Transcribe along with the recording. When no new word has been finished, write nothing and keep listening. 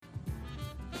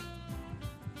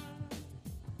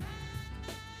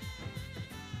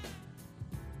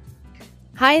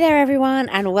Hi there everyone,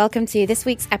 and welcome to this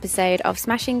week's episode of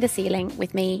Smashing the Ceiling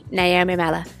with me, Naomi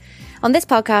Mella. On this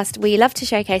podcast, we love to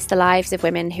showcase the lives of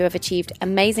women who have achieved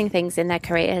amazing things in their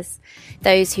careers,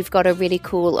 those who've got a really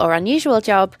cool or unusual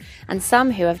job, and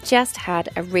some who have just had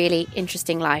a really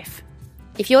interesting life.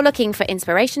 If you're looking for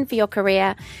inspiration for your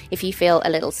career, if you feel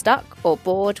a little stuck or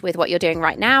bored with what you're doing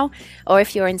right now, or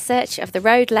if you're in search of the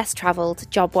road less travelled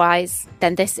job-wise,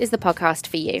 then this is the podcast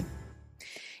for you.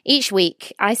 Each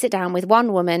week, I sit down with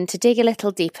one woman to dig a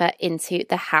little deeper into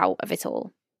the how of it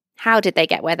all. How did they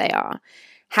get where they are?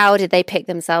 How did they pick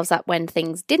themselves up when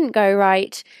things didn't go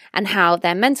right? And how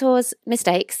their mentors,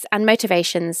 mistakes, and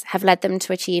motivations have led them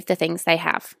to achieve the things they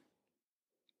have.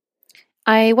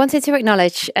 I wanted to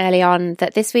acknowledge early on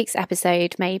that this week's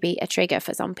episode may be a trigger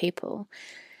for some people,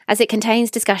 as it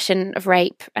contains discussion of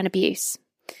rape and abuse.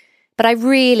 But I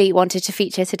really wanted to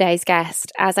feature today's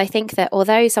guest, as I think that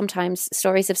although sometimes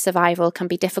stories of survival can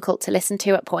be difficult to listen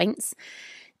to at points,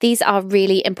 these are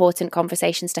really important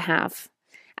conversations to have.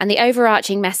 And the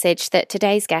overarching message that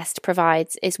today's guest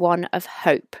provides is one of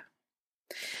hope.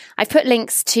 I've put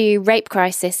links to Rape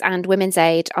Crisis and Women's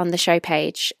Aid on the show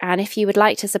page, and if you would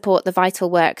like to support the vital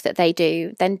work that they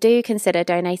do, then do consider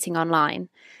donating online.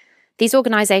 These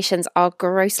organisations are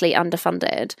grossly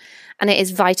underfunded, and it is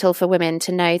vital for women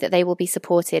to know that they will be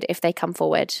supported if they come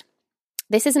forward.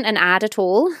 This isn't an ad at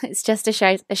all, it's just a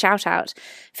shout out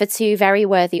for two very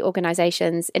worthy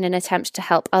organisations in an attempt to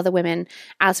help other women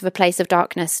out of a place of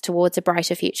darkness towards a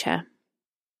brighter future.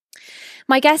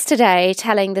 My guest today,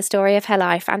 telling the story of her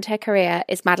life and her career,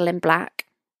 is Madeline Black.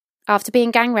 After being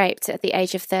gang raped at the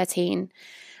age of 13,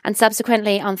 and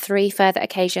subsequently on 3 further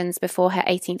occasions before her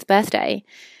 18th birthday,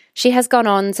 she has gone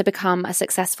on to become a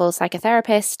successful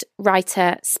psychotherapist,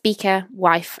 writer, speaker,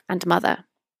 wife, and mother.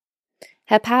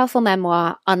 Her powerful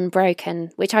memoir,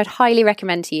 Unbroken, which I'd highly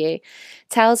recommend to you,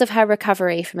 tells of her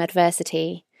recovery from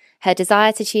adversity, her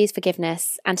desire to choose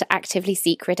forgiveness, and to actively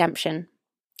seek redemption.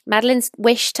 Madeline's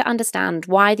wish to understand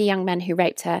why the young men who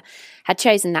raped her had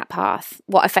chosen that path,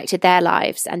 what affected their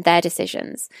lives and their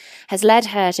decisions, has led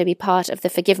her to be part of the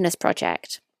Forgiveness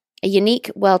Project, a unique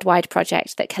worldwide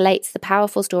project that collates the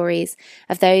powerful stories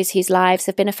of those whose lives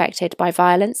have been affected by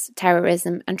violence,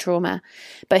 terrorism, and trauma,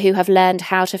 but who have learned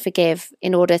how to forgive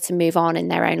in order to move on in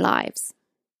their own lives.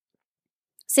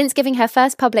 Since giving her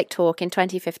first public talk in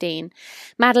 2015,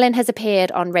 Madeline has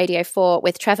appeared on Radio 4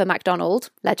 with Trevor McDonald,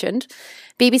 legend,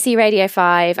 BBC Radio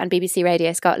 5 and BBC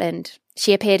Radio Scotland.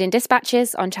 She appeared in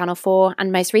Dispatches on Channel 4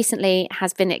 and most recently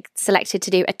has been selected to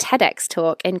do a TEDx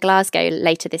talk in Glasgow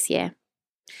later this year.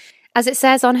 As it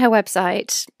says on her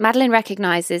website, Madeline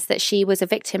recognises that she was a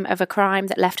victim of a crime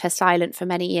that left her silent for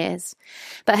many years,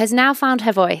 but has now found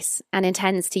her voice and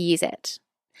intends to use it.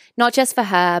 Not just for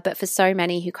her, but for so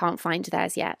many who can't find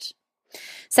theirs yet.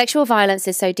 Sexual violence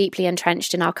is so deeply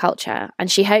entrenched in our culture,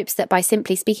 and she hopes that by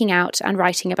simply speaking out and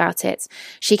writing about it,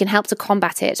 she can help to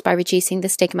combat it by reducing the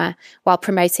stigma while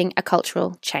promoting a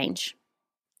cultural change.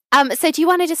 So do you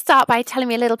want to just start by telling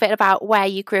me a little bit about where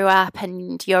you grew up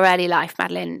and your early life,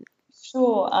 Madeline?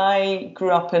 Sure. I grew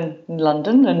up in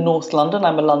London, in North London.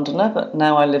 I'm a Londoner, but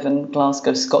now I live in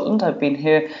Glasgow, Scotland. I've been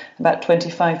here about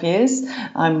 25 years.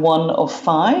 I'm one of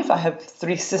 5. I have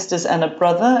 3 sisters and a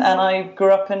brother, and I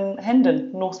grew up in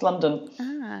Hendon, North London.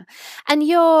 And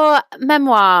your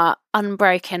memoir,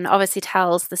 Unbroken, obviously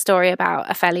tells the story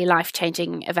about a fairly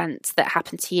life-changing event that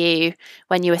happened to you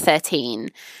when you were 13.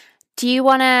 Do you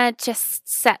want to just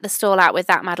set the stall out with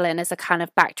that, Madeline, as a kind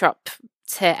of backdrop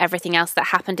to everything else that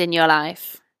happened in your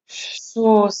life?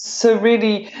 Sure. So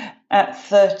really, at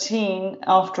 13,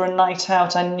 after a night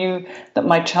out, I knew that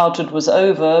my childhood was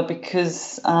over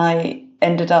because I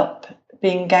ended up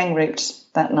being gang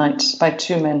raped that night by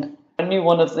 2 men. I knew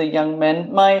one of the young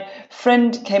men. My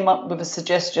friend came up with a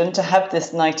suggestion to have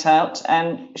this night out,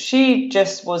 and she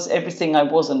just was everything I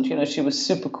wasn't. You know, she was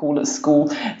super cool at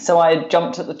school, so I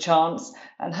jumped at the chance.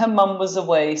 And her mum was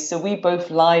away, so we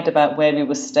both lied about where we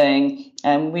were staying,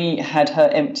 and we had her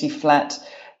empty flat.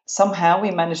 Somehow we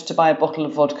managed to buy a bottle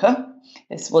of vodka.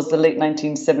 This was the late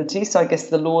 1970s, so I guess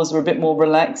the laws were a bit more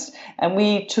relaxed. And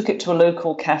we took it to a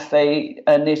local cafe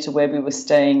near to where we were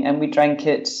staying, and we drank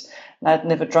it. I'd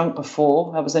never drunk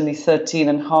before. I was only 13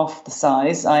 and half the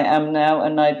size I am now,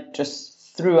 and I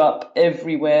just threw up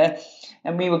everywhere.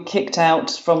 And we were kicked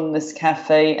out from this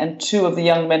cafe, and 2 of the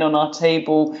young men on our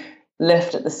table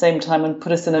left at the same time and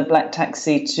put us in a black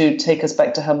taxi to take us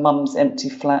back to her mum's empty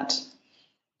flat.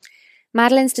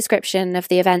 Madeline's description of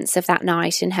the events of that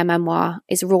night in her memoir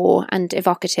is raw and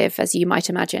evocative, as you might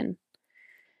imagine.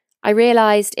 I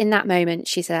realised in that moment,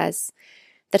 she says,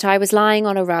 that I was lying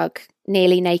on a rug,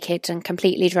 nearly naked and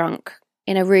completely drunk,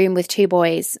 in a room with two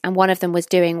boys, and one of them was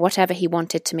doing whatever he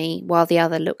wanted to me while the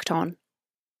other looked on.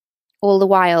 All the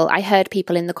while, I heard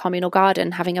people in the communal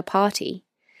garden having a party.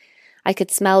 I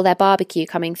could smell their barbecue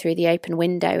coming through the open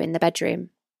window in the bedroom.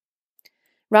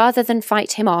 Rather than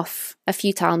fight him off, a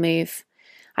futile move,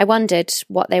 I wondered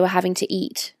what they were having to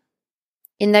eat.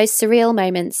 In those surreal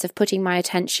moments of putting my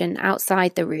attention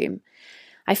outside the room,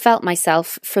 I felt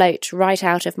myself float right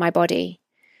out of my body,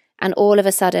 and all of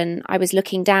a sudden I was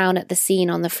looking down at the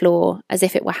scene on the floor as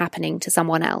if it were happening to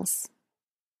someone else.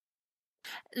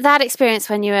 That experience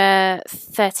when you were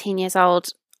 13 years old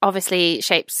obviously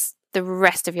shapes the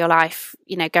rest of your life,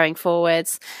 going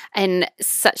forwards in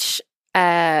such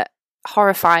a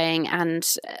horrifying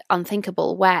and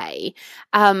unthinkable way.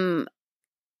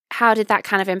 How did that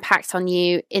kind of impact on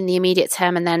you in the immediate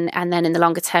term and then in the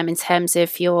longer term in terms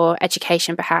of your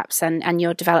education perhaps and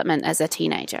your development as a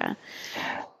teenager?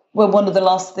 Well, one of the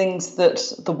last things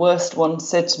that the worst one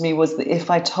said to me was that if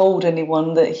I told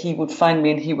anyone that he would find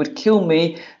me and he would kill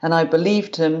me, and I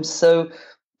believed him. So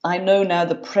I know now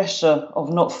the pressure of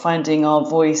not finding our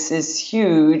voice is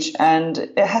huge, and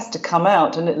it has to come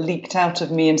out, and it leaked out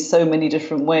of me in so many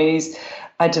different ways.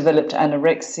 I developed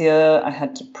anorexia, I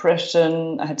had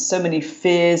depression, I had so many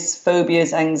fears,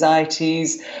 phobias,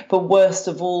 anxieties, but worst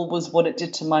of all was what it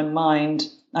did to my mind.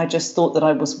 I just thought that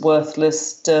I was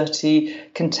worthless, dirty,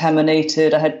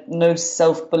 contaminated. I had no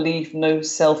self-belief, no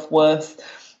self-worth.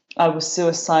 I was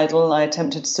suicidal. I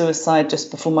attempted suicide just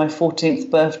before my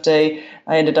 14th birthday.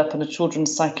 I ended up in a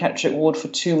children's psychiatric ward for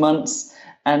 2 months.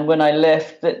 And when I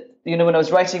left, when I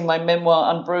was writing my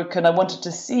memoir, Unbroken, I wanted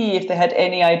to see if they had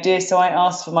any idea. So I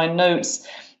asked for my notes,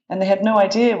 and they had no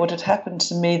idea what had happened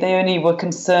to me. They only were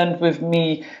concerned with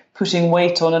me putting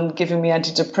weight on and giving me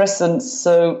antidepressants.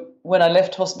 So when I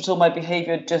left hospital, my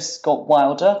behavior just got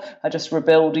wilder. I just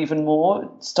rebelled even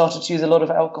more, started to use a lot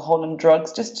of alcohol and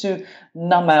drugs just to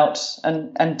numb out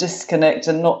and disconnect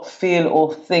and not feel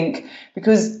or think,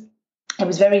 because it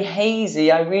was very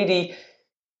hazy. I really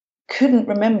couldn't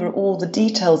remember all the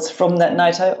details from that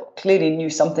night. I clearly knew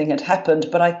something had happened,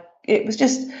 but it was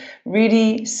just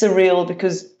really surreal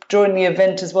because during the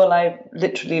event as well, I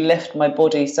literally left my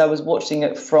body. So I was watching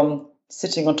it from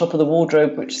sitting on top of the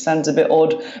wardrobe, which sounds a bit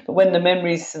odd. But when the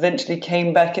memories eventually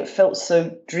came back, it felt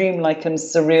so dreamlike and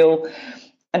surreal.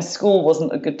 And school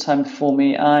wasn't a good time for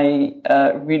me. I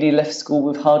really left school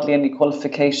with hardly any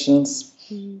qualifications.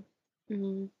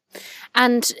 Mm-hmm.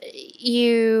 And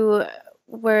you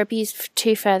were abused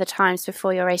 2 further times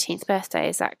before your 18th birthday,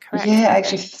 is that correct? Yeah,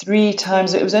 actually 3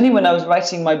 times. It was only when I was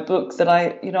writing my book that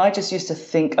I just used to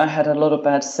think I had a lot of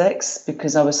bad sex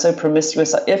because I was so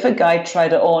promiscuous. If a guy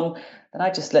tried it on, then I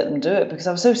just let them do it because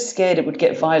I was so scared it would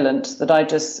get violent that I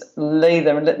just lay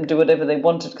there and let them do whatever they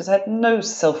wanted because I had no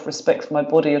self-respect for my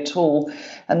body at all.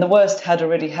 And the worst had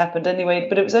already happened anyway.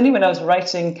 But it was only when I was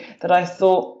writing that I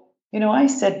thought, I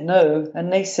said no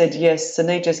and they said yes, and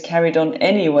they just carried on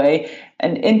anyway.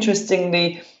 And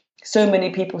interestingly, so many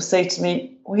people say to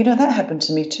me, well, that happened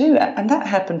to me too. And that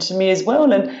happened to me as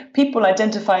well. And people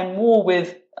identify more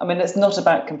with, it's not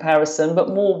about comparison, but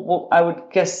more what I would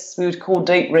guess we would call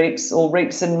date rapes or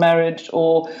rapes in marriage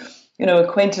or,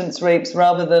 acquaintance rapes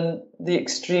rather than the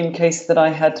extreme case that I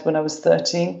had when I was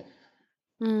 13.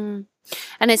 And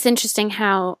it's interesting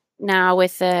how now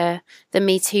with the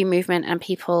Me Too movement and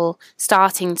people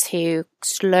starting to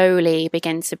slowly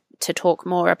begin to talk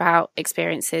more about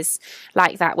experiences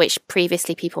like that, which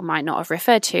previously people might not have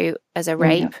referred to as a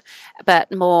rape,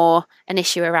 but more an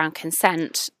issue around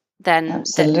consent, then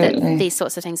these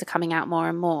sorts of things are coming out more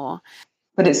and more.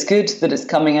 But it's good that it's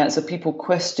coming out so people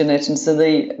question it, and so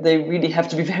they really have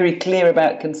to be very clear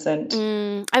about consent.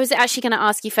 I was actually going to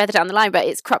ask you further down the line, but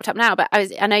it's cropped up now. But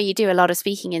I know you do a lot of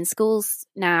speaking in schools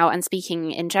now and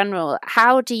speaking in general.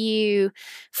 How do you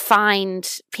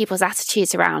find people's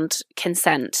attitudes around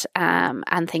consent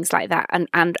and things like that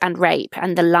and rape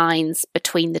and the lines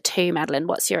between the two, Madeline?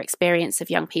 What's your experience of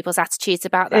young people's attitudes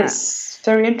about that? It's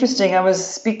very interesting. I was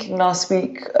speaking last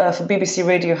week for BBC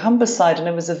Radio Humberside, and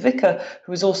there was a vicar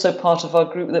who was also part of our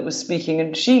group that was speaking,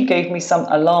 and she gave me some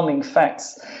alarming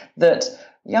facts that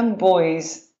young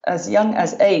boys as young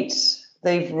as 8,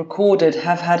 they've recorded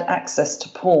have had access to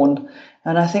porn.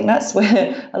 And I think that's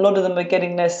where a lot of them are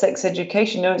getting their sex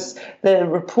education. The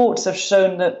reports have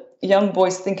shown that young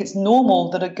boys think it's normal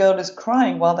that a girl is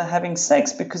crying while they're having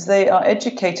sex because they are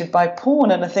educated by porn.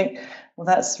 And I think,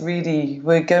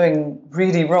 we're going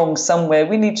really wrong somewhere.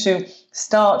 We need to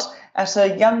start at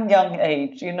a young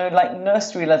age, like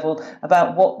nursery level,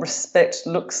 about what respect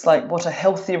looks like, what a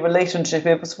healthy relationship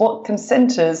is, what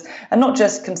consent is, and not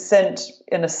just consent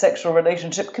in a sexual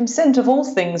relationship, consent of all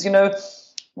things,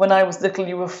 when I was little,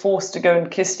 you were forced to go and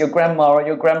kiss your grandma or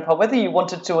your grandpa, whether you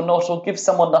wanted to or not, or give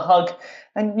someone a hug.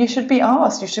 And you should be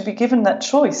asked, you should be given that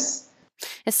choice.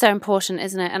 It's so important,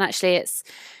 isn't it? And actually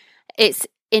it's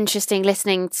interesting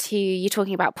listening to you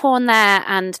talking about porn there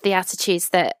and the attitudes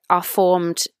that are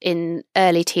formed in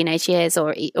early teenage years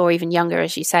or even younger,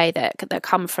 as you say, that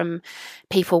come from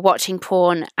people watching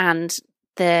porn, and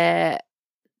the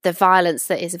violence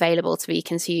that is available to be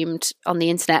consumed on the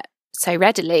internet so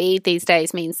readily these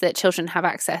days means that children have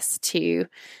access to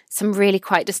some really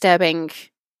quite disturbing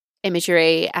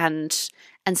imagery and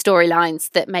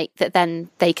storylines that then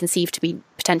they conceive to be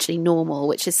potentially normal,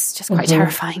 which is just quite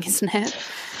terrifying, isn't it?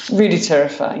 Really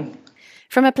terrifying.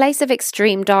 From a place of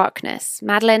extreme darkness,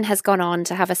 Madeleine has gone on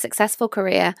to have a successful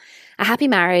career, a happy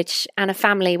marriage, and a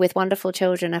family with wonderful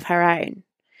children of her own.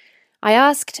 I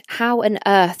asked how on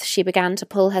earth she began to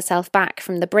pull herself back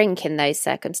from the brink in those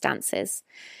circumstances,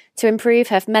 to improve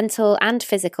her mental and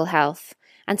physical health,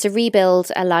 and to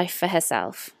rebuild a life for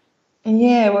herself.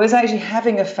 Yeah, well, it was actually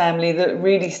having a family that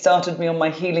really started me on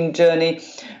my healing journey.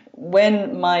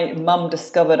 When my mum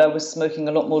discovered I was smoking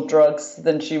a lot more drugs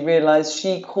than she realized,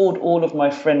 she called all of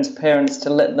my friends' parents to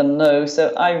let them know.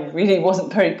 So I really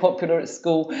wasn't very popular at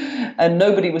school and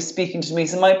nobody was speaking to me.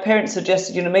 So my parents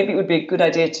suggested, maybe it would be a good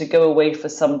idea to go away for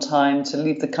some time, to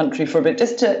leave the country for a bit,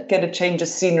 just to get a change of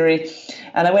scenery.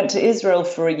 And I went to Israel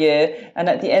for a year. And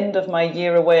at the end of my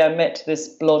year away, I met this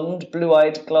blonde,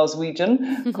 blue-eyed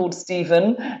Glaswegian called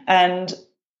Stephen. And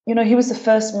he was the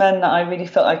first man that I really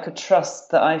felt I could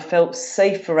trust, that I felt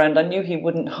safe around. I knew he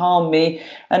wouldn't harm me.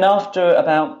 And after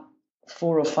about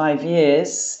 4 or 5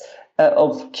 years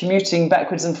of commuting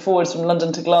backwards and forwards from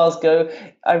London to Glasgow,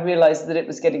 I realized that it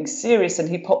was getting serious, and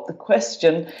he popped the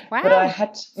question. Wow. But I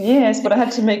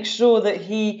had to make sure that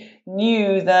he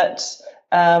knew that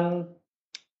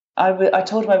I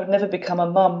told him I would never become a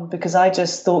mum, because I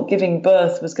just thought giving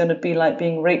birth was going to be like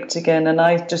being raped again. And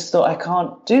I just thought, I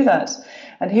can't do that.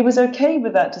 And he was okay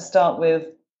with that to start with.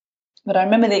 But I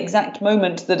remember the exact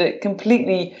moment that it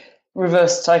completely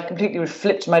reversed. I completely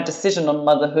flipped my decision on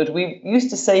motherhood. We used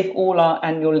to save all our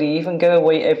annual leave and go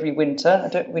away every winter. I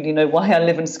don't really know why I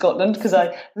live in Scotland, because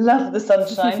I love the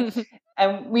sunshine.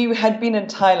 And we had been in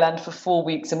Thailand for 4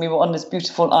 weeks, and we were on this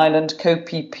beautiful island, Koh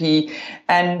Phi Phi.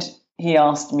 And he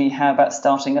asked me how about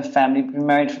starting a family. We've been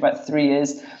married for about 3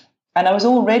 years. And I was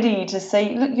all ready to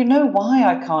say, look, you know why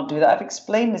I can't do that. I've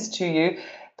explained this to you.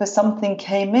 But something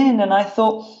came in, and I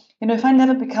thought, if I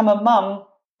never become a mum,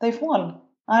 they've won.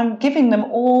 I'm giving them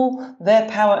all their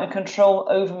power and control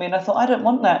over me. And I thought, I don't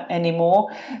want that anymore.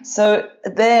 So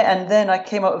there and then I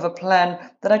came up with a plan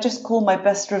that I just call my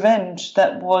best revenge.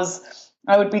 That was,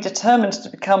 I would be determined to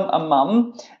become a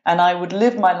mum, and I would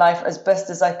live my life as best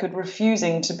as I could,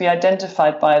 refusing to be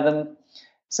identified by them.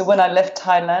 So when I left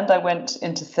Thailand, I went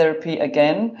into therapy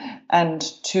again. And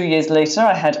 2 years later,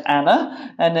 I had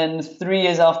Anna. And then 3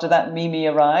 years after that, Mimi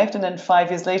arrived. And then 5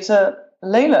 years later,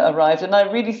 Layla arrived. And I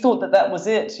really thought that was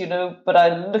it,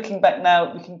 But looking back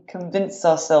now, we can convince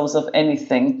ourselves of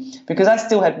anything. Because I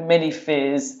still had many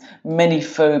fears, many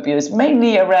phobias,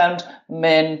 mainly around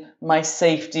men, my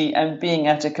safety, and being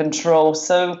out of control.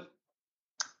 So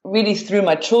really through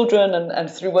my children and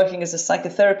through working as a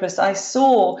psychotherapist, I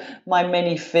saw my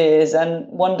many fears. And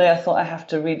one day I thought, I have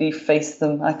to really face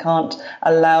them. I can't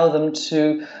allow them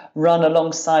to run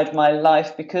alongside my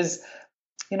life, because,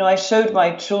 I showed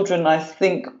my children, I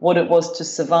think, what it was to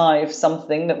survive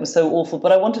something that was so awful,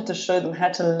 but I wanted to show them how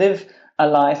to live a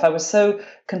life. I was so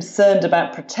concerned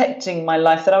about protecting my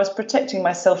life that I was protecting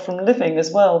myself from living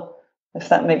as well, if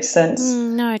that makes sense.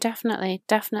 No, definitely.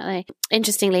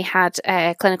 Interestingly, had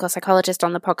a clinical psychologist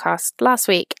on the podcast last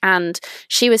week, and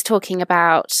she was talking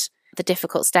about the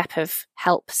difficult step of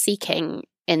help seeking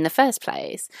in the first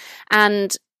place.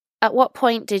 And at what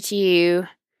point did you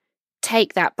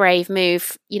take that brave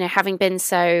move, having been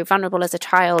so vulnerable as a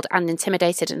child and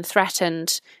intimidated and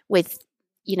threatened with,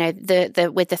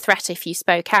 with the threat if you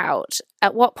spoke out?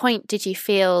 At what point did you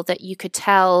feel that you could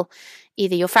tell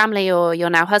either your family or your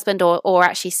now husband or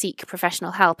actually seek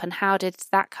professional help? And how did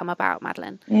that come about,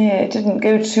 Madeleine? Yeah, it didn't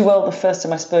go too well the first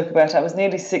time I spoke about it. I was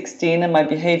nearly 16 and my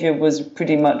behaviour was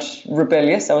pretty much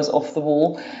rebellious. I was off the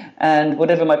wall, and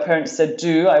whatever my parents said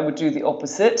do, I would do the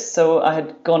opposite. So I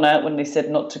had gone out when they said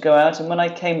not to go out. And when I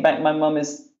came back, my mum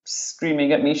is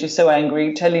screaming at me. She's so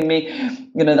angry, telling me,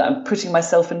 that I'm putting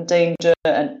myself in danger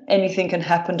and anything can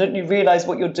happen. Don't you realise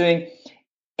what you're doing?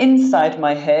 Inside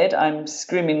my head, I'm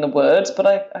screaming the words, but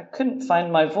I couldn't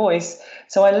find my voice.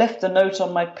 So I left a note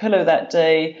on my pillow that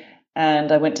day,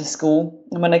 and I went to school.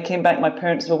 And when I came back, my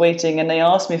parents were waiting and they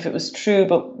asked me if it was true.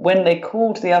 But when they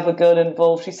called the other girl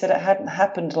involved, she said it hadn't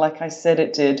happened like I said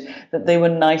it did, that they were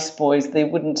nice boys. They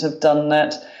wouldn't have done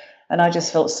that. And I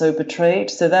just felt so betrayed.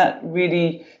 So that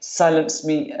really silenced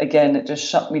me again. It just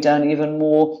shut me down even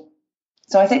more.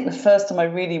 So I think the first time I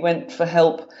really went for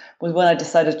help was when I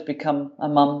decided to become a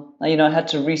mum. I had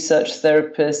to research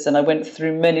therapists, and I went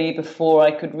through many before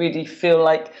I could really feel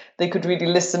like they could really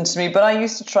listen to me. But I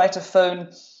used to try to phone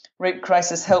rape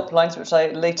crisis helplines, which I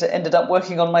later ended up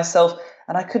working on myself,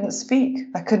 and I couldn't speak.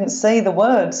 I couldn't say the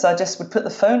words. I just would put the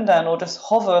phone down or just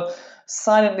hover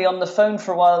silently on the phone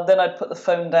for a while, and then I'd put the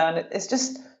phone down. It's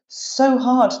just so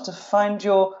hard to find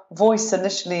your voice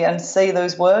initially and say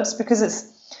those words, because it's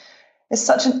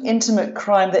such an intimate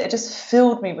crime that it just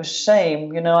filled me with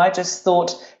shame. I just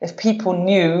thought if people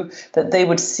knew that they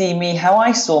would see me how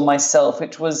I saw myself,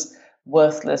 which was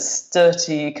worthless,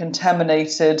 dirty,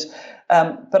 contaminated.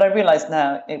 But I realize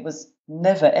now it was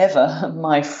never, ever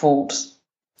my fault.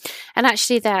 And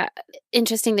actually, that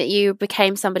interesting that you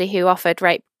became somebody who offered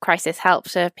rape crisis help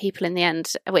to people in the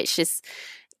end, which is,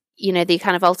 the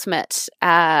kind of ultimate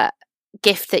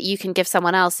gift that you can give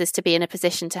someone else, is to be in a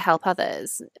position to help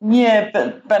others. Yeah,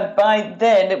 but by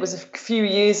then, it was a few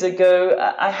years ago,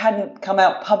 I hadn't come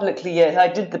out publicly yet. I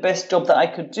did the best job that I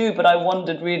could do, but I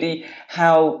wondered really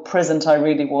how present I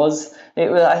really was.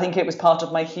 I think it was part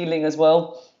of my healing as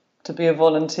well to be a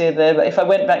volunteer there. But if I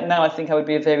went back now, I think I would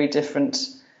be a very different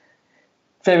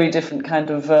kind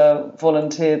of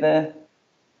volunteer there.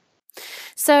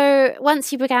 So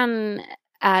once you began,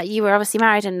 you were obviously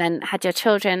married and then had your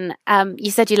children. You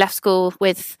said you left school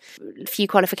with few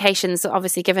qualifications,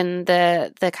 obviously given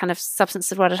the kind of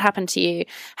substance of what had happened to you.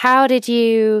 How did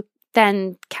you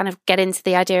then kind of get into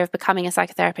the idea of becoming a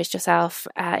psychotherapist yourself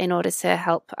in order to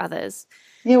help others?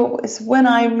 It's when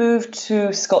I moved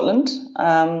to Scotland.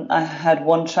 I had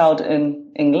one child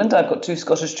in England. I've got two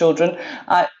Scottish children.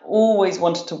 I always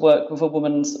wanted to work with a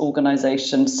women's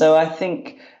organisation. So I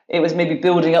think it was maybe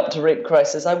building up to Rape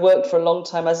Crisis. I worked for a long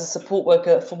time as a support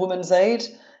worker for Women's Aid.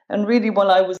 And really,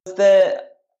 while I was there,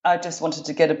 I just wanted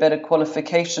to get a better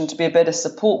qualification to be a better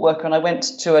support worker. And I went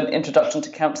to an introduction to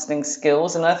counselling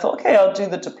skills. And I thought, okay, I'll do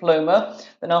the diploma.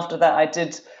 Then after that,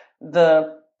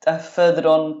 I furthered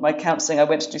on my counselling. I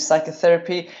went to do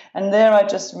psychotherapy, and there I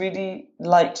just really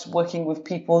liked working with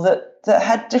people that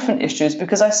had different issues,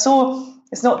 because I saw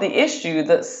it's not the issue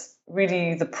that's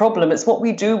really the problem. It's what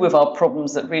we do with our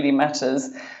problems that really matters.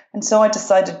 And so I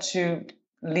decided to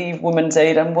leave Women's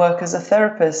Aid and work as a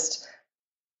therapist.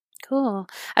 Cool.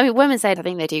 I mean, Women's Aid, I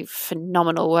think they do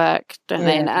phenomenal work, don't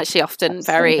they? And actually often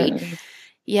absolutely.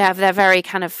 they're very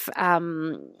kind of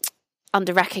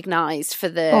under-recognised for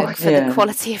the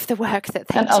quality of the work that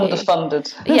they do. And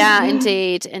underfunded. Yeah,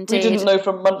 indeed. We didn't know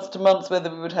from month to month whether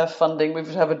we would have funding, we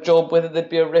would have a job, whether there'd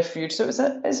be a refuge. So it's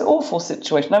an awful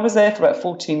situation. I was there for about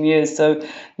 14 years, so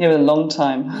a long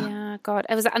time. Yeah, God.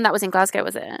 And that was in Glasgow,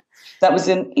 was it? That was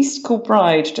in East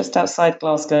Kilbride, just outside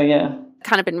Glasgow, yeah.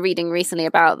 Kind of been reading recently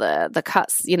about the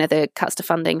cuts, the cuts to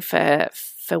funding for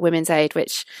Women's Aid,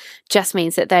 which just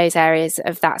means that those areas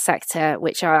of that sector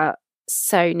which are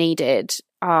so needed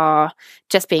are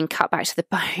just being cut back to the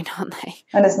bone, aren't they?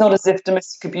 And it's not as if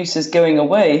domestic abuse is going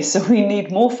away, so we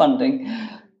need more funding.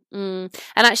 And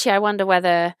actually, I wonder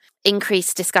whether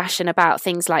increased discussion about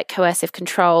things like coercive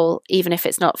control, even if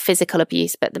it's not physical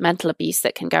abuse, but the mental abuse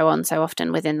that can go on so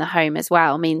often within the home as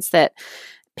well, means that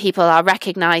people are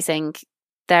recognising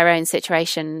their own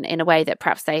situation in a way that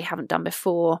perhaps they haven't done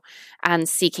before and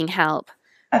seeking help.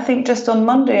 I think just on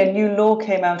Monday, a new law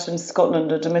came out in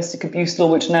Scotland, a domestic abuse law,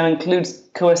 which now includes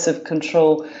coercive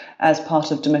control as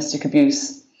part of domestic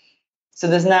abuse. So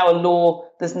there's now a law,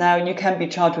 you can be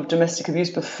charged with domestic abuse.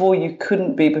 Before you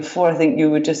couldn't be. Before, I think you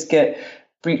would just get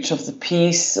breach of the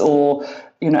peace or,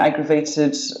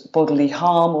 aggravated bodily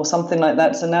harm or something like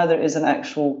that. So now there is an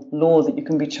actual law that you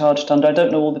can be charged under. I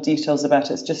don't know all the details about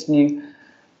it. It's just new.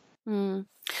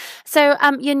 So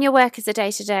in your work as your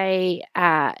day-to-day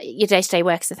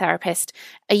work as a therapist,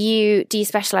 do you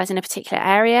specialise in a particular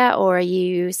area, or are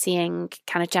you seeing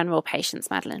kind of general patients,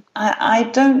 Madeleine? I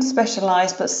don't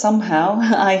specialise, but somehow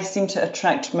I seem to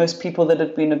attract most people that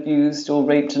have been abused or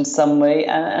raped in some way.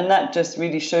 And that just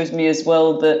really shows me as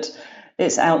well that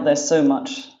it's out there so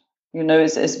much.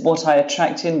 It's what I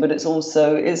attract in, but it's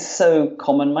so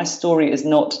common. My story is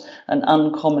not an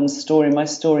uncommon story. My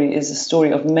story is a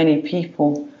story of many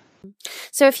people.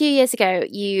 So a few years ago,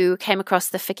 you came across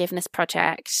the Forgiveness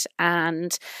Project,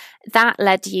 and that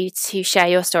led you to share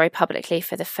your story publicly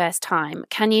for the first time.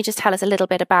 Can you just tell us a little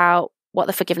bit about what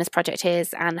the Forgiveness Project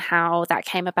is and how that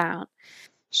came about?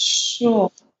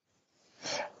 Sure.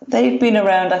 They've been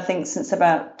around, I think, since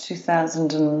about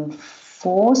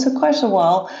 2004, so quite a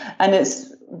while. And it's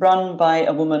run by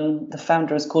a woman, the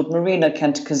founder is called Marina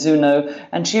Cantacuzino,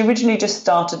 and she originally just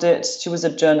started it. She was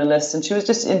a journalist and she was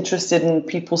just interested in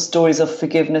people's stories of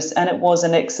forgiveness. And it was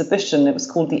an exhibition. It was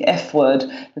called The F Word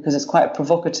because it's quite a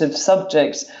provocative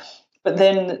subject. But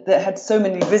then they had so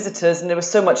many visitors and there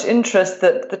was so much interest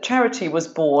that the charity was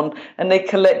born, and they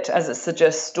collect, as it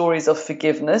suggests, stories of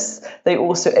forgiveness. They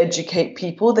also educate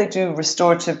people. They do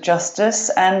restorative justice,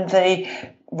 and they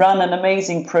run an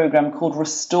amazing program called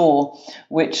Restore,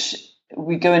 which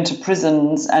we go into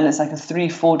prisons, and it's like a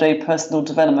 3-4 day personal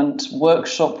development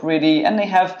workshop, really. And they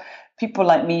have people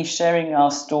like me sharing our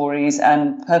stories,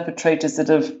 and perpetrators that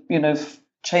have,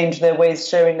 changed their ways,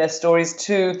 sharing their stories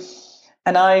too.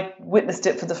 And I witnessed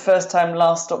it for the first time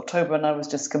last October, and I was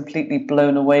just completely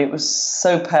blown away. It was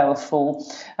so powerful.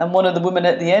 And one of the women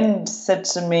at the end said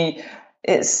to me,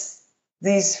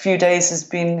 these few days has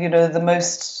been,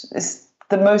 it's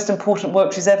the most important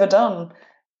work she's ever done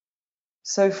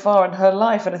so far in her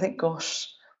life. And I think, gosh,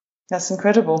 that's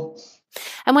incredible.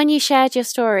 And when you shared your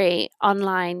story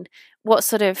online,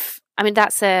 that's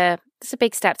a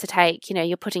big step to take.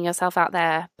 You're putting yourself out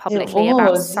there publicly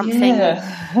about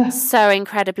something so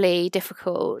incredibly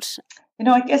difficult.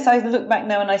 I guess I look back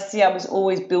now and I see I was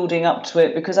always building up to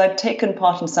it, because I'd taken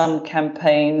part in some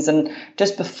campaigns, and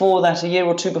just before that, a year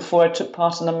or two before, I took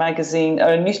part in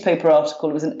a newspaper article.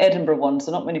 It was an Edinburgh one,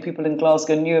 so not many people in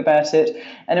Glasgow knew about it,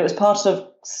 and it was part of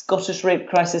Scottish Rape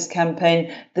Crisis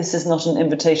campaign. This is not an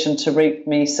invitation to rape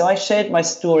me. So I shared my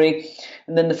story,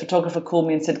 and then the photographer called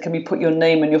me and said, can we put your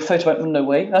name and your photo? I went, no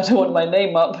way, I don't want my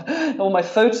name up or my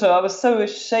photo. I was so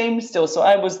ashamed still. So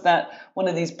I was one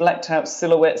of these blacked out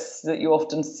silhouettes that you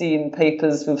often see in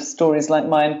papers with stories like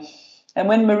mine. And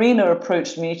when Marina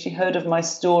approached me, she heard of my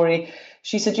story.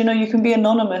 She said, you can be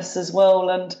anonymous as well.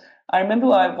 And I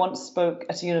remember I once spoke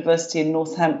at a university in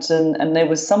Northampton, and there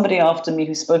was somebody after me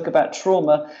who spoke about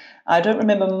trauma. I don't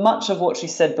remember much of what she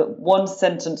said, but one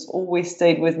sentence always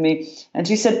stayed with me. And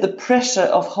she said, the pressure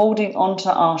of holding onto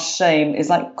our shame is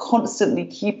like constantly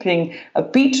keeping a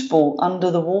beach ball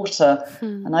under the water.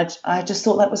 And I just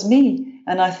thought that was me.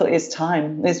 And I thought, it's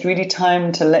time. It's really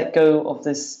time to let go of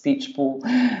this beach ball.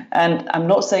 And I'm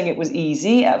not saying it was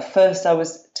easy. At first, I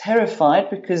was terrified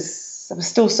because I was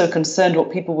still so concerned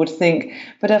what people would think.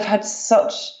 But I've had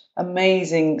such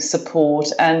amazing support.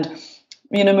 And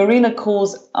Marina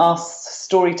calls us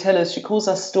storytellers. She calls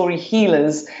us story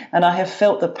healers. And I have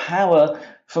felt the power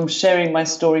from sharing my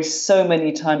story so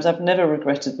many times. I've never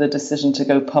regretted the decision to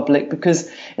go public,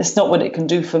 because it's not what it can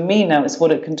do for me now, it's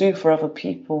what it can do for other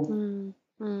people.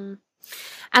 Mm-hmm.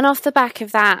 And off the back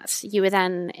of that, you were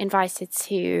then invited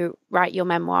to write your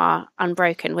memoir,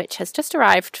 Unbroken, which has just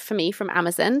arrived for me from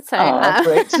Amazon. So,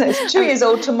 great. It's 2 years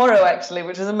old tomorrow, actually,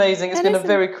 which is amazing. It's been a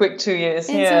very quick 2 years.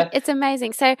 It's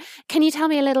amazing. So can you tell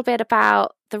me a little bit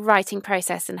about the writing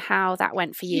process and how that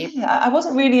went for you? Yeah, I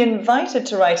wasn't really invited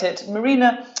to write it.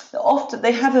 Marina, often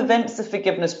they have events, the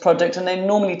Forgiveness Project, and they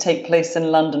normally take place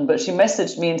in London. But she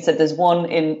messaged me and said, there's one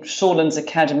in Shawlands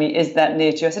Academy. Is that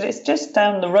near to you? I said, it's just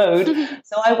down the road.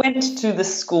 So I went to the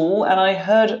school and I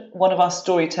heard one of our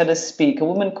storytellers speak, a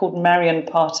woman called Marion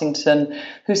Partington,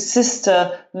 whose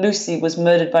sister Lucy was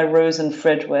murdered by Rose and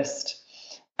Fred West.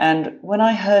 And when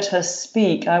I heard her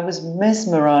speak, I was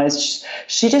mesmerized.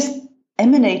 She just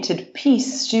emanated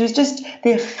peace. She was just,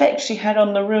 the effect she had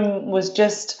on the room was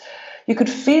just, you could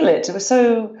feel it. It was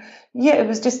so, it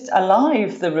was just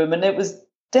alive, the room, and it was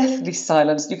deathly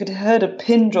silenced. You could hear a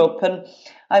pin drop. And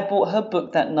I bought her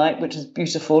book that night, which is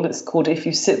beautiful. It's called If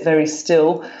You Sit Very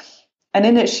Still. And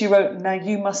in it she wrote, now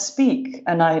you must speak.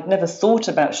 And I had never thought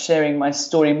about sharing my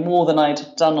story more than I'd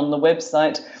done on the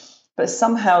website. But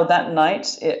somehow that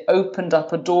night it opened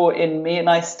up a door in me, and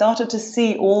I started to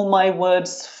see all my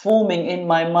words forming in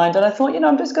my mind. And I thought,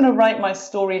 I'm just going to write my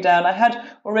story down. I had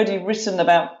already written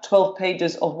about 12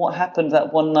 pages of what happened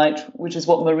that one night, which is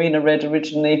what Marina read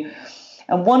originally.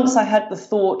 And once I had the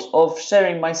thought of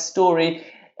sharing my story,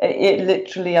 it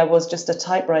literally, I was just a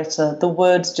typewriter. The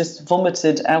words just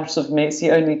vomited out of me. It's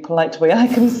the only polite way I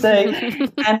can say.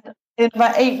 And in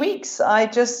about 8 weeks, I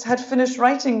just had finished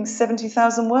writing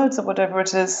 70,000 words or whatever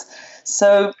it is.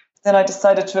 So then I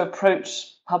decided to approach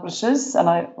publishers, and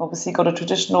I obviously got a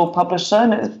traditional publisher,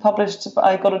 and it was published.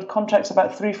 I got a contract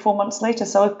about 3-4 months later.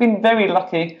 So I've been very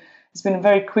lucky. It's been a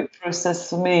very quick process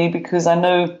for me, because I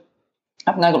know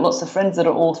I've now got lots of friends that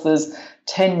are authors.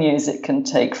 10 years it can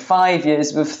take, 5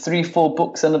 years with 3-4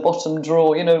 books in the bottom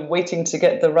drawer, waiting to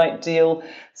get the right deal.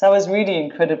 So I was really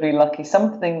incredibly lucky.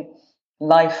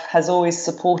 Life has always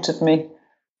supported me.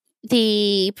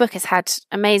 the book has had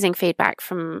amazing feedback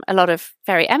from a lot of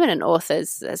very eminent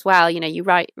authors as well. You know, you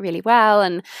write really well,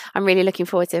 and I'm really looking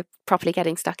forward to properly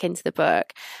getting stuck into the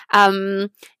book.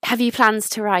 Have you plans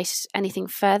to write anything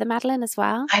further, Madeline, as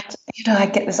well? I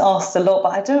get this asked a lot,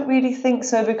 but I don't really think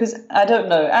so, because I don't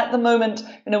know. At the moment,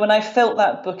 when I felt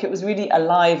that book, it was really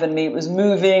alive in me. It was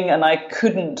moving, and I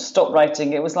couldn't stop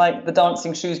writing. It was like the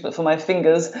dancing shoes, but for my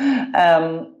fingers.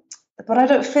 But I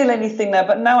don't feel anything now.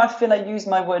 But now I feel I use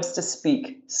my words to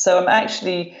speak. So I'm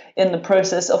actually in the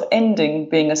process of ending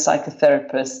being a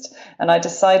psychotherapist. And I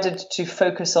decided to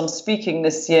focus on speaking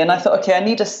this year. And I thought, okay, I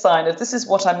need a sign. If this is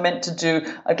what I'm meant to do,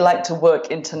 I'd like to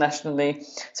work internationally.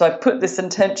 So I put this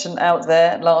intention out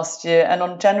there last year. And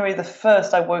on January the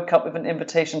 1st, I woke up with an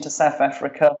invitation to South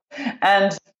Africa.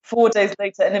 And 4 days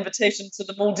later, an invitation to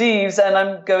the Maldives, and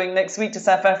I'm going next week to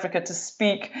South Africa to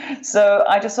speak. So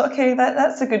I just thought, okay,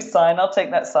 that's a good sign. I'll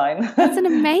take that sign. That's an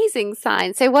amazing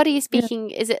sign. So what are you speaking?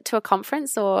 Yeah. Is it to a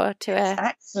conference or to a...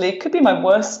 Actually, it could be my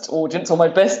worst audience or my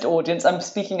best audience. I'm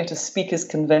speaking at a speakers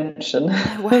convention.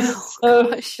 Oh, wow. So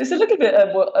it's a little bit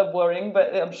worrying,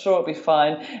 but I'm sure it'll be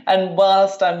fine. And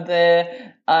whilst I'm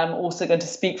there, I'm also going to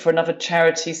speak for another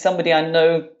charity, somebody I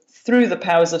know through the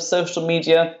powers of social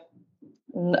media,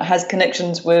 has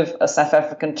connections with a South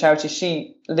African charity.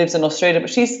 She lives in Australia, but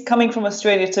she's coming from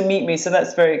Australia to meet me. So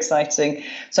that's very exciting.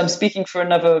 So I'm speaking for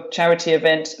another charity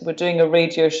event. We're doing a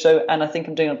radio show, and I think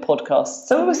I'm doing a podcast.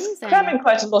 So I was cramming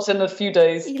quite a lot in a few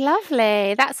days.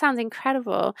 Lovely. That sounds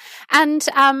incredible. And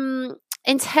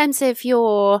in terms of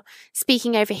your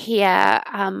speaking over here,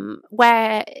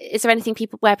 where is there anything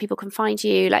where people can find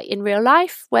you, like in real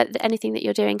life? Anything that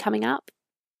you're doing coming up?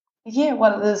 Yeah,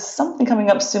 well, there's something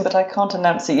coming up soon, but I can't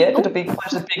announce it yet. It'll be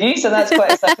quite a biggie, so that's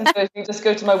quite exciting. So if you just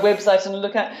go to my website and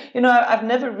look at, I've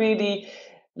never really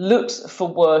looked for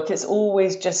work. It's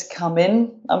always just come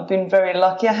in. I've been very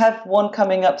lucky. I have one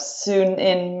coming up soon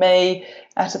in May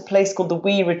at a place called the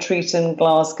Wee Retreat in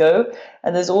Glasgow.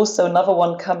 And there's also another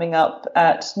one coming up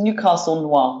at Newcastle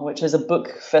Noir, which is a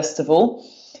book festival,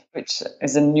 which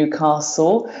is in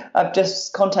Newcastle. I've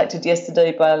just contacted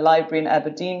yesterday by a library in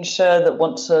Aberdeenshire that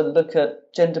want to look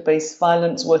at gender-based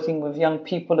violence, working with young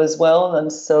people as well.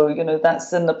 And so,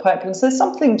 that's in the pipeline. So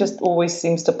something just always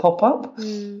seems to pop up.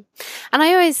 Mm. And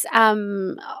I always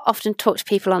often talk to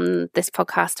people on this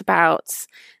podcast about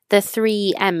the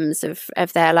 3 M's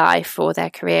of their life or their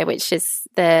career, which is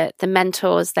the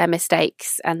mentors, their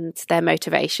mistakes, and their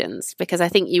motivations. Because I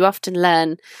think you often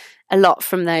learn a lot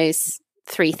from those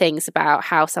 3 things about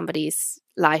how somebody's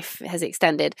life has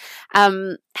extended.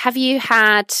 Have you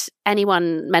had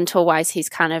anyone mentor-wise who's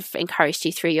kind of encouraged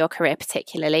you through your career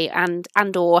particularly, and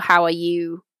or how are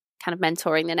you kind of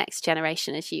mentoring the next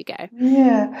generation as you go?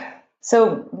 Yeah.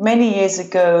 So many years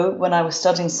ago, when I was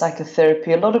studying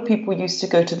psychotherapy, a lot of people used to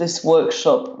go to this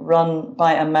workshop run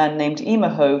by a man named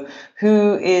Imaho,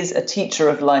 who is a teacher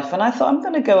of life. And I thought, I'm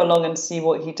going to go along and see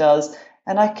what he does.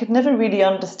 And I could never really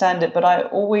understand it, but I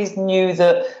always knew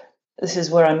that this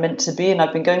is where I'm meant to be. And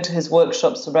I've been going to his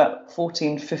workshops for about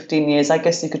 14, 15 years. I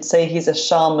guess you could say he's a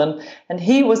shaman. And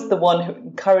he was the one who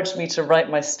encouraged me to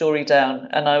write my story down.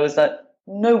 And I was like,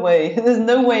 no way. There's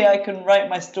no way I can write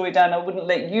my story down. I wouldn't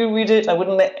let you read it. I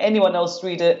wouldn't let anyone else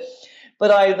read it. But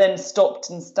I then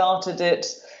stopped and started it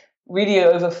really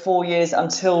over 4 years,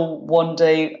 until one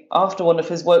day after one of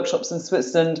his workshops in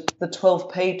Switzerland, the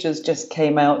 12 pages just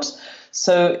came out.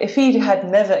 So if he had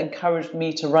never encouraged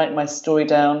me to write my story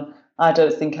down, I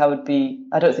don't think I would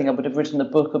have written a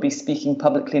book or be speaking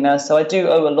publicly now. So I do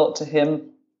owe a lot to him.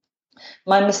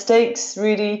 My mistakes,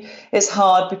 really, it's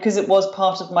hard because it was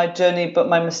part of my journey, but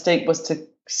my mistake was to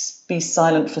be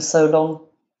silent for so long.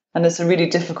 And it's a really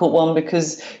difficult one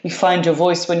because you find your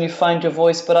voice when you find your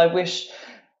voice. But I wish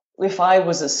if I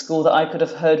was at school that I could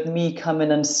have heard me come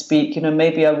in and speak.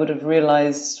 Maybe I would have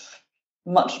realized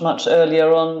much, much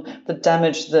earlier on the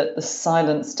damage that the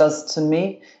silence does to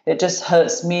me. It just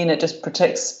hurts me, and it just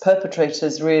protects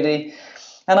perpetrators, really.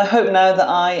 And I hope now that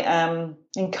I am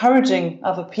encouraging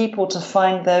other people to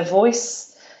find their voice.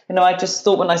 I just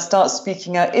thought when I start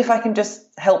speaking out, if I can just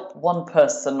help one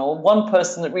person or one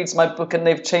person that reads my book and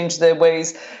they've changed their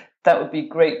ways, that would be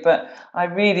great. But I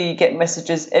really get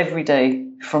messages every day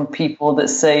from people that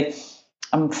say,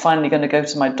 I'm finally going to go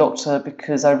to my doctor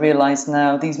because I realize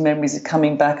now these memories are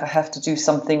coming back. I have to do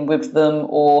something with them.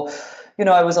 Or,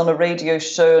 I was on a radio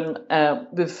show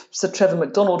with Sir Trevor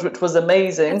McDonald, which was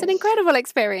amazing. It's an incredible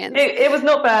experience. It was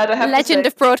not bad, I have Legend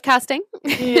to say. Of broadcasting.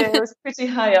 Yeah, it was pretty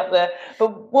high up there.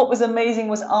 But what was amazing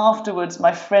was afterwards,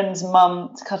 my friend's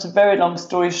mum, to cut a very long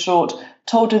story short,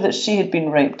 told her that she had been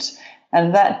raped.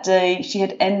 And that day she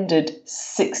had ended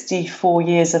 64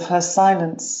 years of her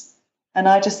silence. And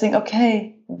I just think,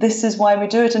 okay, this is why we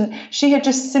do it. And she had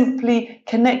just simply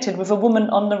connected with a woman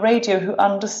on the radio who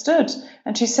understood.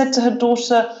 And she said to her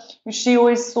daughter, she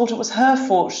always thought it was her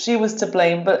fault, she was to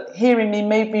blame, but hearing me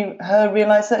made her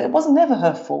realize that it wasn't never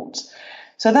her fault.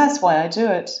 So that's why I do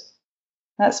it.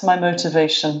 That's my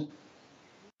motivation.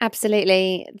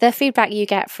 Absolutely. The feedback you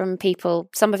get from people,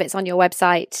 some of it's on your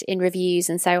website in reviews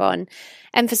and so on,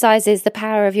 emphasizes the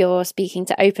power of your speaking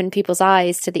to open people's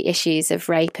eyes to the issues of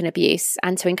rape and abuse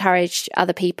and to encourage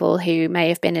other people who may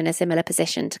have been in a similar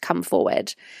position to come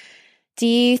forward. Do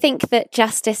you think that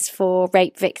justice for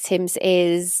rape victims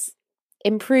is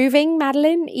improving,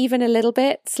 Madeleine, even a little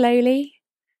bit slowly?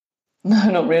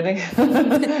 No, not really.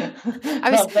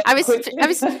 I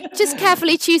was just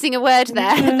carefully choosing a word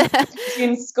there.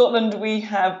 In Scotland, we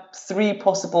have 3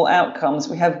 possible outcomes.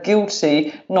 We have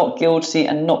guilty, not guilty,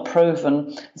 and not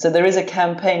proven. So there is a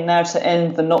campaign now to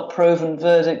end the not proven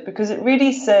verdict, because it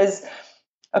really says,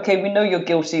 okay, we know you're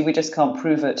guilty, we just can't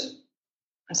prove it.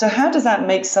 So how does that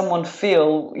make someone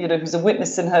feel, who's a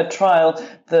witness in her trial,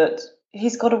 that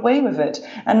he's got away with it?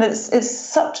 And it's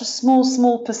such a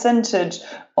small percentage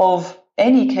of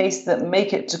any case that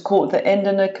make it to court that end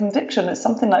in a conviction. It's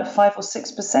something like 5 or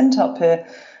 6% up here,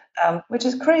 which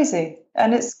is crazy.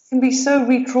 And it can be so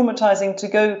re-traumatizing to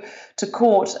go to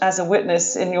court as a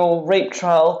witness in your rape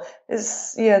trial.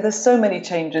 There's so many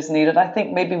changes needed. I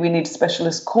think maybe we need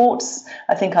specialist courts.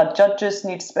 I think our judges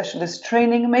need specialist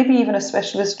training, maybe even a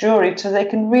specialist jury, so they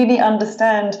can really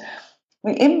understand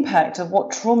the impact of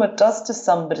what trauma does to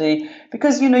somebody.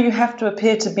 Because, you have to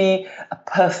appear to be a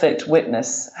perfect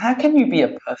witness. How can you be a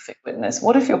perfect witness?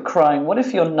 What if you're crying? What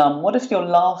if you're numb? What if you're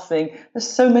laughing? There's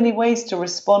so many ways to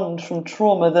respond from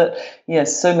trauma that,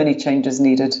 yes, so many changes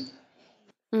needed.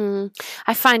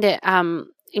 I find it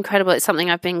incredible. It's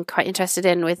something I've been quite interested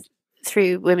in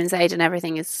through Women's Aid and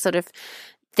everything, is sort of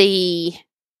the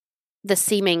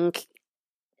seeming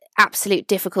absolute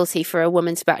difficulty for a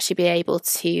woman to actually be able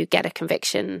to get a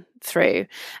conviction through,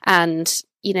 and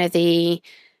the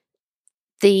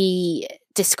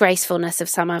disgracefulness of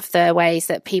some of the ways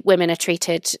that women are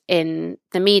treated in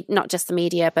the not just the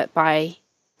media, but by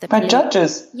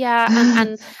judges,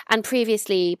 and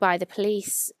previously by the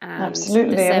police. And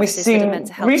absolutely, and we've seen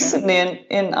recently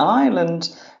in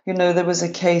Ireland, there was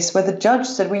a case where the judge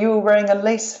said, "Well, you were wearing a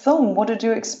lace thong. What did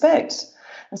you expect?"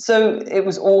 And so it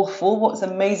was awful. What's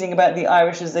amazing about the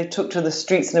Irish is they took to the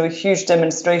streets and there were huge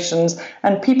demonstrations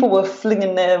and people were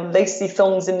flinging their lacy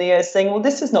thongs in the air saying, well,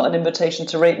 this is not an invitation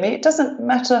to rape me. It doesn't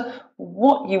matter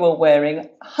what you were wearing.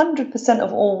 100%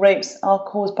 of all rapes are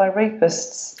caused by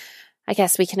rapists. I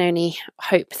guess we can only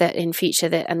hope that in future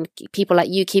and people like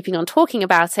you keeping on talking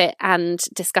about it and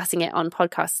discussing it on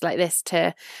podcasts like this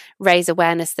to raise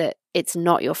awareness that it's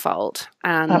not your fault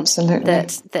and absolutely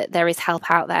that there is help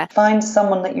out there. Find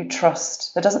someone that you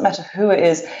trust. It doesn't matter who it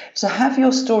is. To have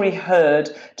your story heard,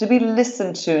 to be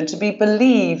listened to and to be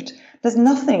believed, there's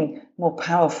nothing more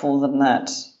powerful than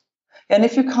that. And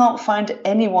if you can't find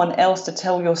anyone else to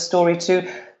tell your story to,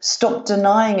 stop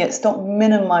denying it, stop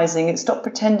minimizing it, stop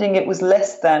pretending it was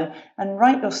less than, and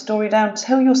write your story down.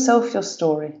 Tell yourself your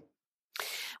story.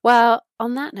 Well,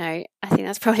 on that note, I think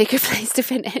that's probably a good place to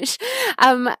finish.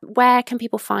 Where can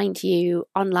people find you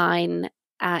online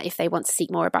if they want to seek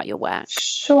more about your work?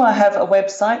 Sure, I have a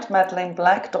website,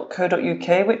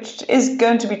 madelineblack.co.uk, which is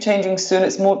going to be changing soon.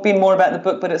 It's been more about the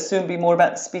book, but it'll soon be more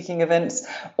about the speaking events.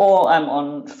 Or I'm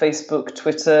on Facebook,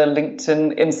 Twitter,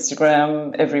 LinkedIn,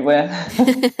 Instagram, everywhere.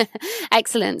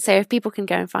 Excellent. So if people can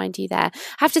go and find you there.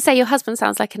 I have to say, your husband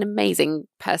sounds like an amazing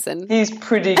person. He's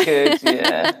pretty good,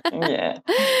 yeah.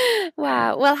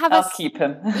 Wow. Well, I'll keep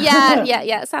him.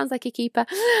 Yeah. Sounds like a keeper.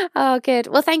 Oh, good.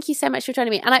 Well, thank you so much for joining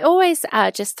me. And I always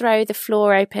just throw the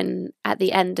floor open at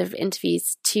the end of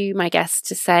interviews to my guests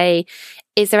to say,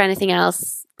 is there anything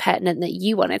else pertinent that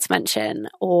you wanted to mention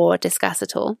or discuss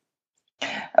at all?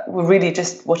 Well, really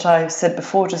just what I said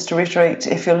before, just to reiterate,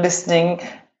 if you're listening,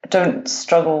 don't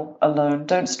struggle alone.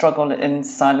 Don't struggle in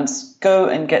silence. Go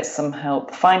and get some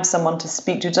help. Find someone to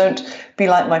speak to. Don't be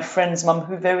like my friend's mum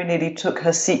who very nearly took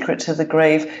her secret to the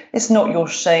grave. It's not your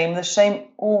shame. The shame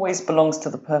always belongs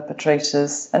to the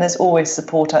perpetrators, and there's always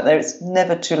support out there. It's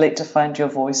never too late to find your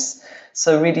voice.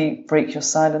 So really break your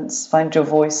silence, find your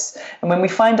voice. And when we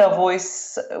find our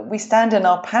voice, we stand in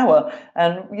our power,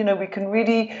 and we can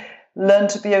really learn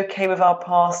to be okay with our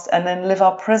past and then live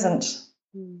our present.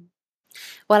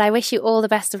 Well, I wish you all the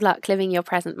best of luck living your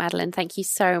present, Madeleine. Thank you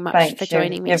so much for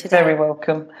joining me today. You're very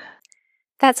welcome.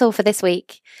 That's all for this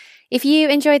week. If you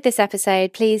enjoyed this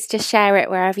episode, please just share it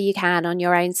wherever you can on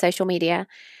your own social media.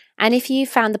 And if you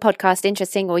found the podcast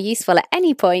interesting or useful at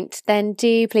any point, then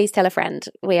do please tell a friend.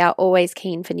 We are always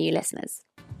keen for new listeners.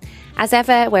 As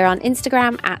ever, we're on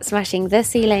Instagram at Smashing the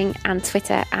Ceiling and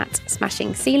Twitter at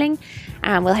Smashing Ceiling,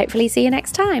 and we'll hopefully see you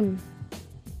next time.